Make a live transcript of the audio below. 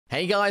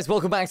Hey guys,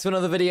 welcome back to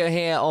another video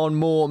here on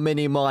more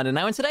MiniMiner.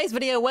 Now in today's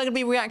video, we're going to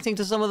be reacting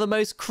to some of the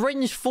most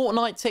cringe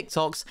Fortnite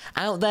TikToks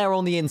out there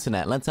on the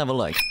internet. Let's have a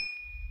look.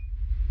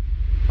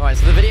 Alright,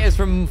 so the video's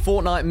from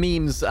Fortnite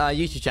Memes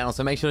YouTube channel,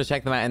 so make sure to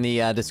check them out in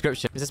the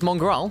description. Is this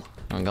Mongrel?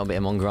 I got a bit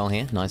of Mongrel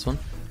here. Nice one.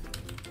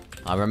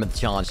 I remember the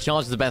charge.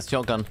 Charge is the best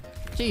shotgun.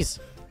 Jeez.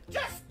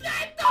 Just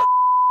get the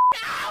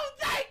out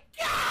the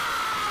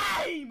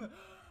game!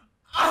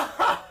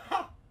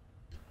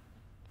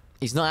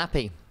 He's not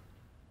happy.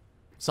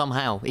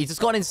 Somehow. He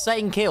just got an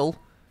insane kill,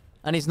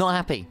 and he's not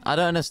happy. I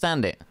don't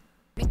understand it.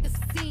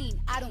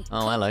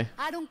 Oh, hello.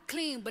 I don't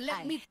clean, but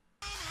let me...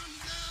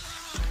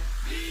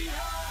 Yes,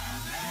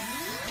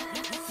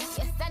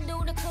 I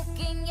do the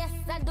cooking. Yes,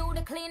 I do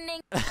the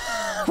cleaning.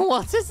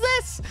 What is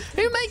this?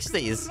 Who makes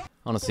these?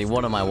 Honestly,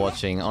 what am I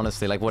watching?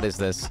 Honestly, like, what is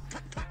this?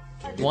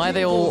 Why are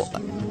they all...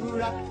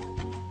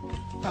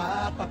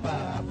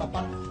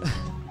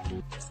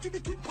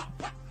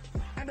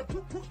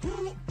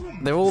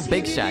 They're all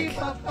Big Shag.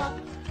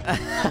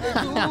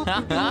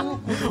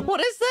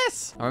 What is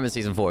this? I remember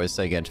season 4 is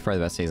so good. Probably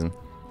the best season.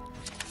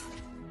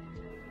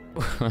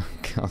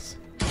 God.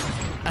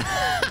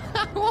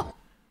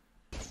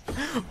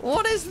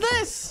 What is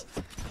this?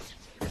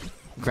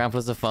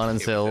 Grandpas are fun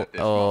until...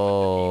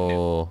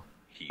 Oh.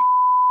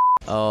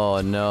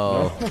 Oh,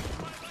 no.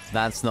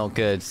 That's not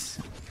good.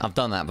 I've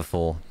done that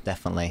before.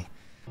 Definitely.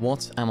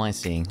 What am I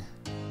seeing?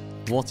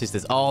 What is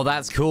this? Oh,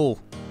 that's cool.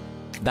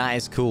 That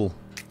is cool.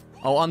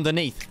 Oh,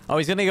 underneath. Oh,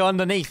 he's gonna go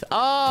underneath.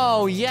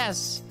 Oh,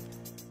 yes.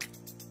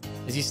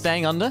 Is he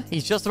staying under?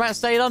 He's just about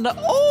stayed under.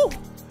 Oh!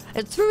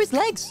 It's through his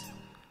legs.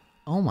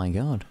 Oh, my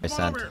God. It's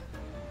sad.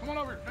 Come on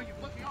over. No, you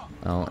flipped me off.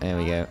 Oh, here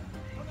we go. No.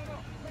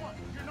 Come on.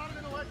 You're not an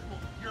intellectual.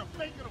 You're a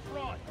fake and a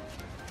fraud.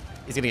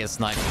 He's gonna get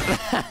sniped.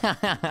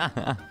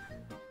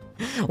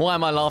 Why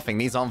am I laughing?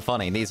 These aren't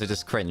funny. These are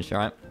just cringe,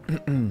 alright?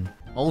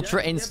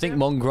 Ultra Instinct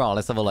Mongrel.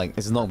 Let's have a look.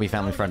 This is not gonna be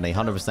family friendly.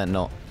 100%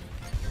 not.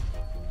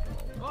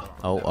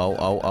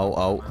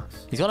 Oh.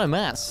 He's got no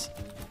mats.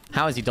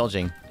 How is he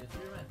dodging?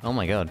 Oh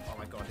my god. Oh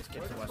my god, this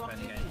kid's the worst player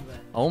in the game.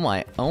 Oh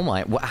my.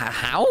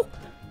 How?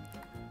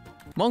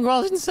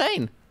 Mongrel's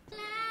insane.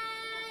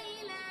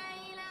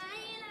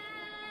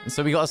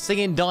 So we got a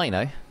singing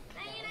dino.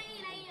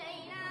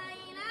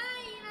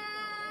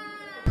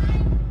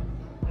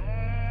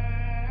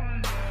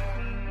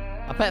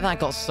 I bet that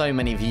got so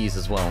many views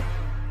as well.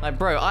 Like,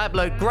 bro, I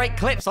upload great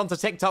clips onto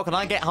TikTok and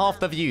I get half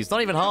the views.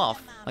 Not even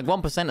half. Like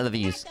 1% of the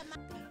views.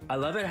 I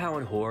love it how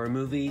in horror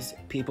movies,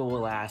 people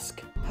will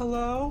ask,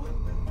 "Hello?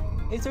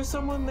 Is there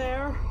someone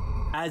there?"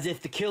 As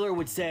if the killer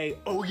would say,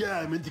 "Oh yeah,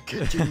 I'm in the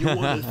kitchen, you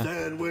want a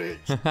sandwich?"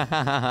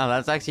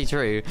 That's actually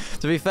true.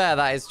 To be fair,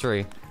 that is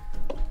true.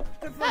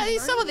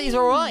 Some of these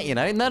are alright, you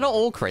know, and they're not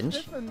all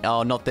cringe.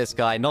 Oh, not this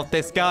guy, not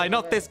this guy,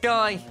 not this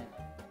guy!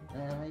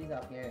 He's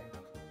up here.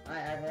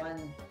 Hi,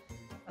 everyone.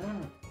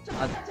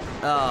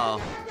 Oh.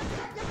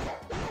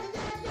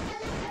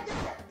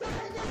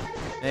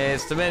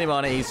 It's the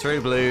MiniMiner, he's through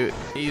blue.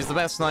 He's the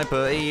best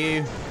sniper,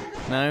 EU.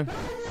 No?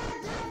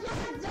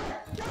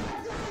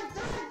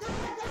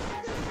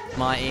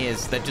 My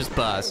ears, they've just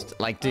burst.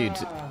 Like, dude,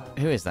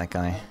 who is that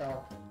guy?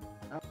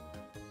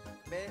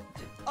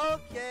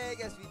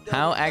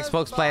 How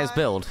Xbox players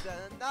build?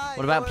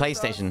 What about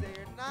PlayStation?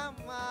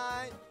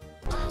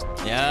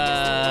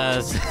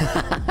 Yes!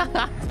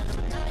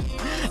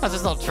 That's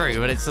just not true,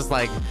 but it's just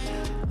like...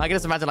 I can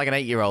just imagine like an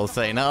 8-year-old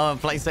saying, "Oh,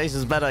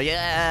 PlayStation's better,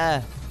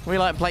 yeah! We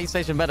like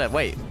PlayStation better."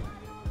 Wait,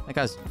 that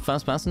guy's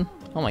first person?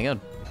 Oh my god.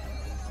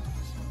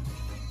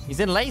 He's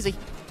in lazy.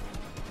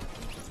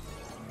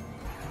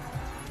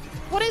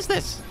 What is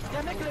this?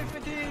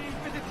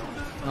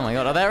 Oh my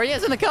god, oh there he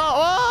is in the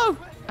car! Whoa!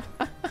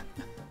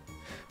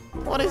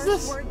 What is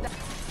this?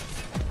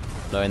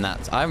 Blowing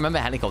that. I remember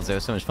helicopters, they were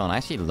so much fun. I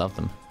actually love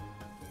them.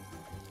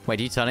 Wait,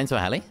 do you turn into a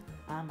heli?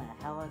 I'm a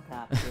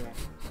helicopter.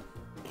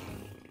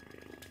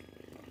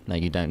 No,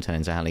 you don't turn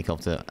into a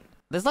helicopter.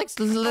 There's like,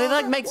 they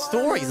like make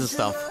stories and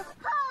stuff.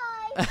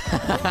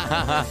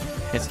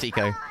 It's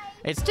Tico.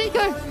 It's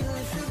Tico!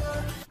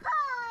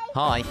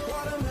 Hi.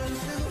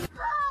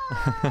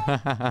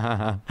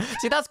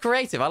 See, that's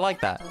creative. I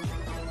like that.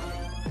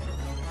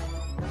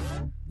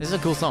 This is a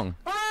cool song.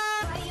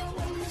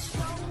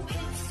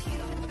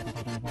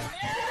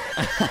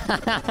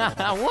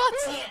 What?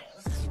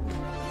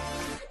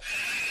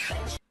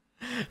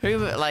 Who,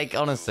 like,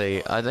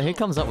 honestly, who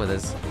comes up with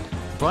this?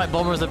 Bright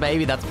Bomber as a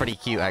baby, that's pretty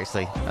cute,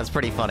 actually. That's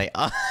pretty funny.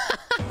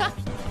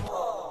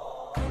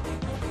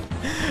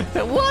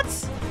 What?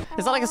 Is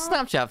that like a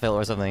Snapchat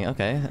filter or something?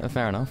 Okay,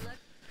 fair enough.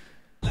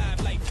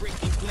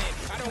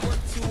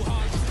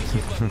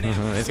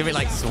 It's gonna be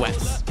like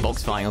sweats,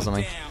 box flying or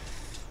something.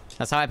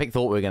 That's how Epic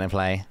thought we were gonna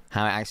play.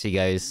 How it actually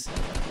goes.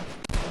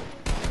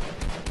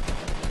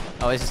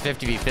 Oh, this is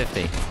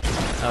 50v50.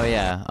 Oh,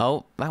 yeah.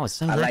 Oh, that was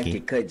so lucky. I like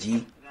it, cut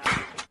G.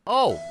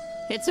 Oh,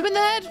 hits him in the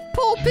head.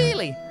 Poor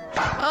Peely.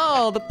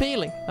 Oh, the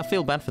Peely. I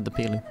feel bad for the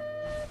Peely.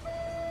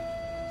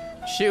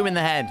 Shoot him in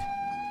the head.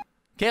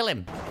 Kill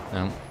him.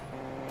 No.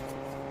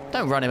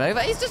 Don't run him over.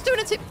 He's just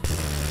doing a tip.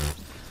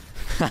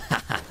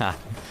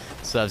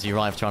 Serves you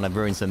right for trying to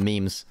ruin some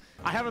memes.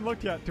 I haven't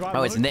looked yet. Do I?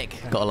 Oh, it's Nick.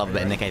 Gotta love a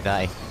bit of Nick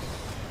A30.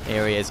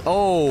 Here he is.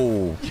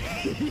 Oh!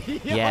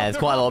 Yeah, there's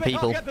quite a lot of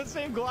people. They all got the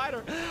same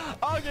glider.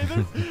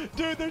 Okay,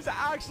 dude, there's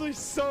actually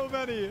so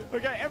many.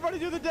 Okay, everybody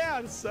do the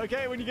dance,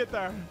 okay, when you get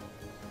there.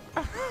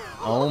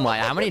 Oh my,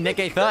 how many Nick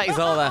A30s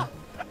are there?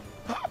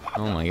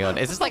 Oh my god.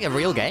 Is this like a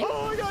real game?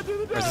 Oh my god, do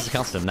the dance. Or is this a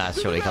custom? Nah,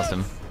 it's surely a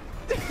custom.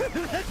 Look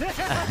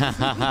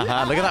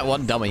at that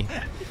one dummy.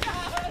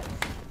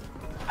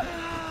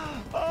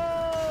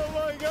 Oh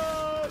my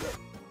god.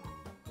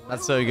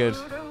 That's so good.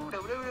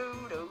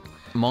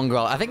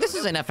 Mongrel. I think this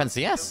is in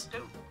FNCS.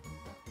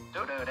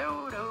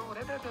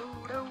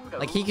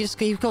 Like,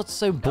 he got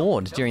so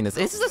bored during this.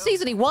 This is the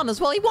season he won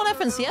as well. He won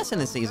FNCS in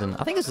this season.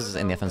 I think this is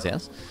in the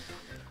FNCS.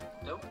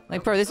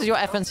 Like, bro, this is your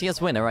FNCS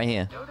winner right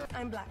here.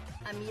 I'm black.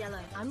 I'm yellow.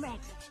 I'm red.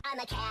 I'm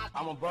a cat.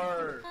 I'm a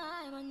bird.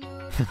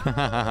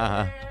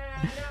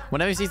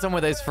 Whenever you see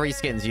someone with those free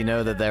skins, you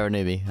know that they're a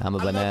newbie. I'm a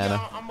banana.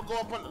 I'm gonna go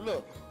up on the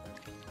look.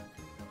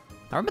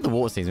 I remember the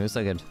water season. It was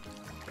so good.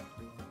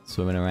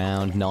 Swimming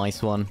around.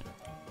 Nice one.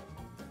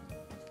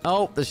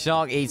 Oh, the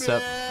shark eats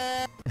up.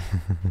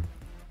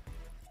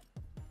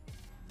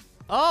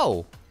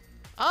 Oh.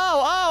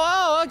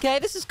 Oh, okay.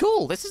 This is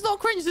cool. This is not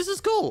cringe. This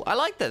is cool. I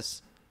like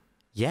this.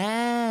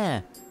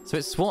 Yeah. So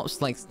it swaps,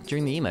 like,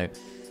 during the emote.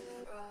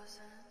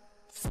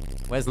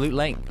 Where's Loot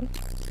Lake?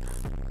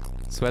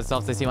 Sweats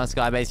off to see my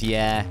skybase.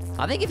 Yeah.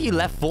 I think if you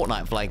left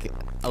Fortnite for, like,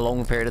 a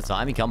long period of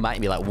time, you come back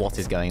and be like, what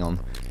is going on?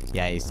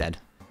 Yeah, he's dead.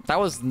 That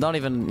was not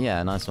even...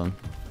 Yeah, nice one.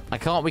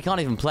 We can't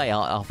even play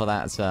off of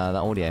that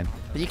audio.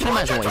 But you can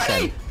imagine what he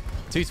said.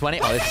 220?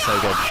 Oh, this is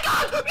so good. Oh my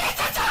god!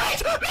 Mr.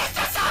 Savage!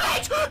 Mr.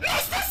 Savage!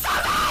 Mr.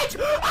 Savage!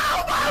 Oh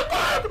my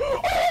god! Oh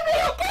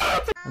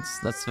my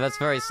god! That's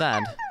very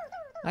sad.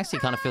 I actually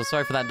kind of feel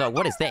sorry for that dog.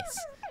 What is this?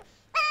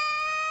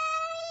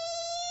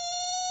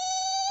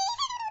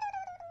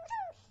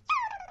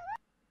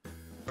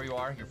 Where you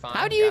are, you're fine.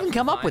 How do you even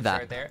come up with that?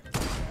 Right there.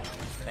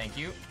 Thank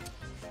you.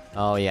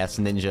 Oh, yes,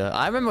 Ninja.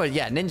 I remember,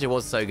 yeah, Ninja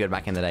was so good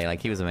back in the day.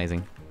 Like, he was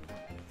amazing.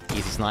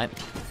 Easy snipe.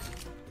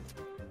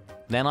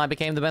 Then I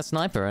became the best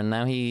sniper, and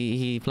now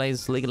he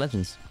plays League of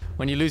Legends.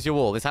 When you lose your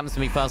wall, this happens to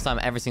me first time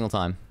every single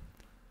time.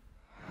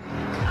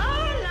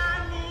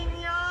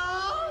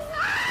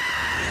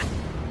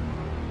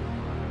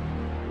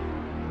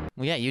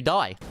 Well, yeah, you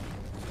die.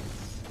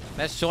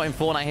 Best shot in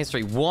Fortnite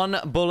history.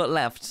 1 bullet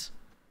left.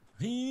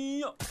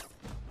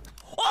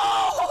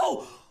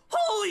 Oh!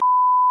 Holy!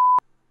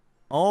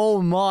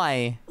 Oh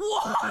my.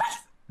 What?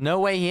 No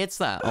way he hits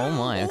that. Oh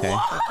my, okay.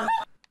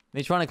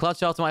 Me trying to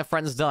clutch after my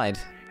friends died.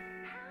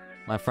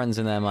 My friends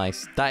in their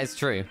mice. That is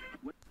true.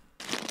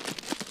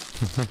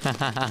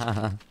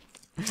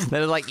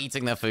 They're like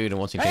eating their food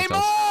and watching TikToks. Hey,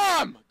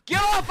 Mom!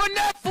 Get off of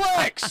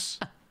Netflix!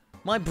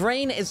 My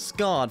brain is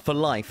scarred for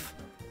life.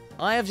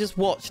 I have just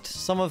watched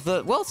some of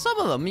the... Well, some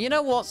of them. You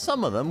know what?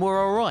 Some of them were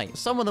alright.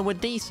 Some of them were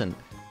decent.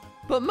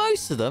 But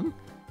most of them...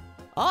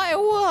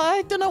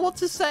 I don't know what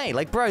to say.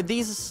 Like, bro,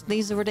 these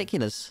are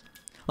ridiculous.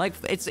 Like,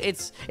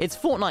 it's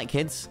Fortnite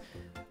kids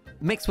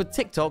mixed with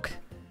TikTok,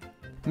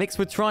 mixed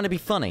with trying to be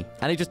funny,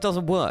 and it just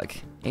doesn't work.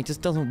 It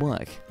just doesn't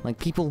work. Like,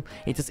 people,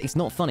 it's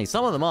not funny.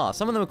 Some of them are.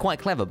 Some of them are quite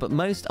clever, but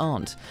most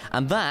aren't.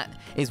 And that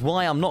is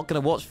why I'm not going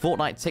to watch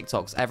Fortnite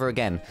TikToks ever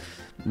again.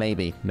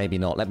 Maybe, maybe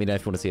not. Let me know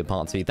if you want to see a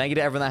part 2. Thank you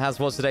to everyone that has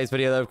watched today's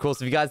video, though. Of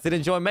course, if you guys did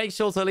enjoy, make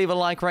sure to leave a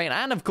like, rate,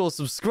 and of course,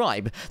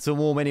 subscribe to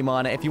more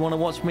MiniMiner. If you want to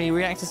watch me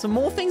react to some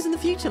more things in the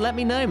future, let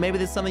me know. Maybe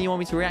there's something you want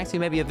me to react to,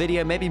 maybe a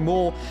video, maybe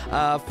more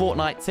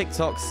Fortnite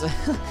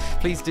TikToks.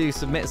 Please do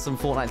submit some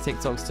Fortnite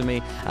TikToks to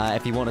me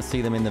if you want to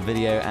see them in the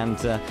video.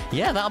 And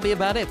yeah, that'll be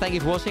about it. Thank you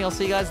for watching. I'll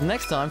see you guys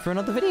next time for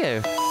another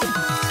video.